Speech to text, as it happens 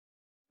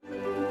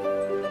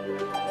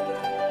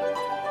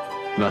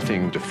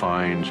Nothing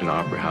defines an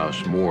opera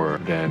house more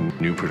than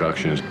new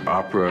productions.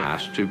 Opera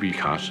has to be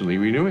constantly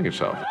renewing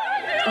itself.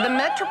 The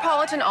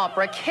Metropolitan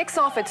Opera kicks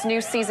off its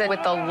new season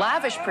with the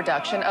lavish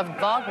production of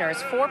Wagner's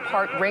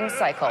 4-part Ring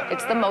Cycle.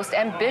 It's the most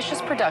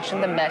ambitious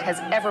production the Met has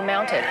ever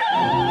mounted.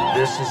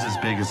 This is as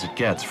big as it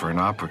gets for an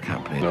opera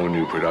company. No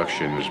new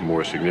production is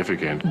more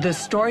significant. The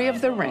story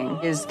of the Ring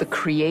is the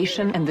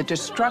creation and the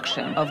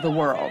destruction of the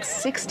world.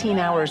 16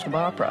 hours of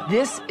opera.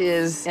 This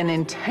is an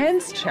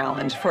intense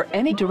challenge for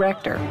any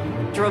director.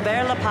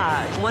 Robert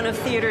Lepage, one of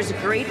theater's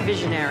great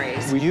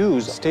visionaries. We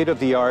use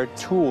state-of-the-art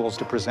tools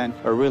to present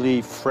a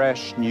really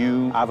fresh,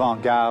 new,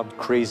 avant-garde,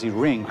 crazy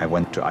Ring. I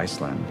went to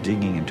Iceland,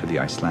 digging into the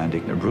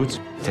Icelandic roots,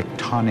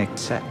 tectonic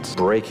sets,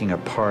 breaking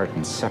apart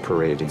and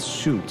separating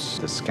suits,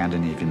 the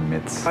Scandinavian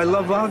myths. I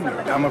love Wagner.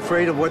 I'm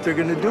afraid of what they're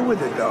going to do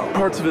with it, though.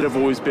 Parts of it have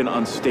always been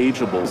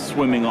unstageable,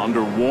 swimming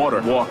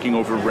underwater, walking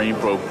over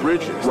rainbow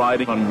bridges,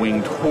 riding on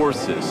winged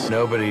horses.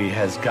 Nobody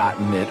has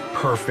gotten it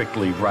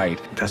perfectly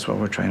right. That's what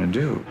we're trying to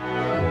do.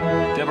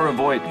 Deborah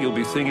Voigt, you'll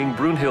be singing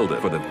Brunhilde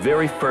for the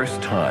very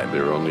first time.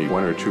 There are only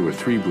 1 or 2 or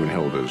 3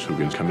 Brunhildes who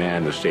can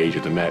command the stage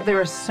at the Met. There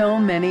are so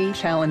many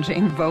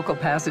challenging vocal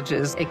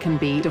passages. It can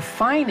be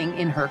defining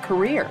in her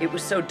career. It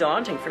was so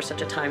daunting for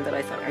such a time that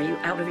I thought, are you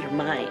out of your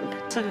mind?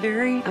 It's a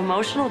very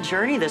emotional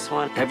journey, this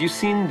one. Have you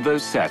seen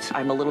those sets?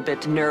 I'm a little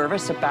bit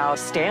nervous about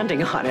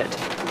standing on it.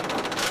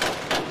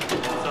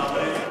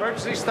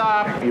 Emergency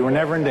stop. You were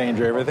never in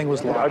danger. Everything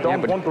was locked. I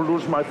don't want to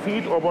lose my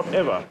feet or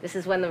whatever. This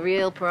is when the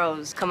real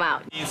pros come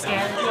out. I'm so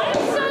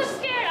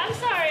scared. I'm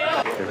sorry.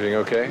 Everything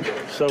okay?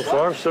 So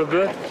far, so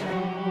good.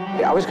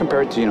 I always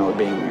compare it to,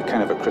 being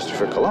kind of a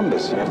Christopher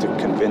Columbus. You have to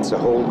convince a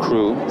whole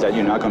crew that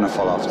you're not going to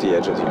fall off the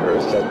edge of the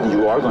earth, that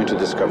you are going to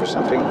discover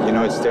something. You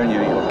know it's there and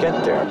you'll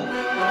get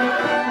there.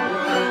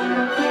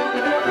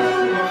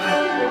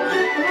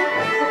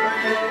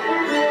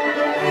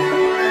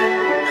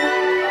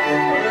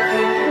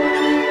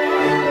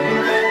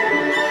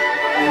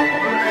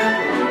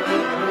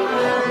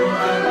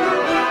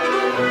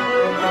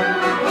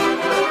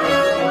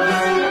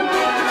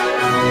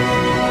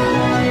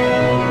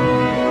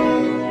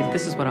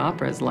 This is what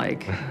opera is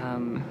like.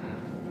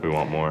 We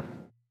want more.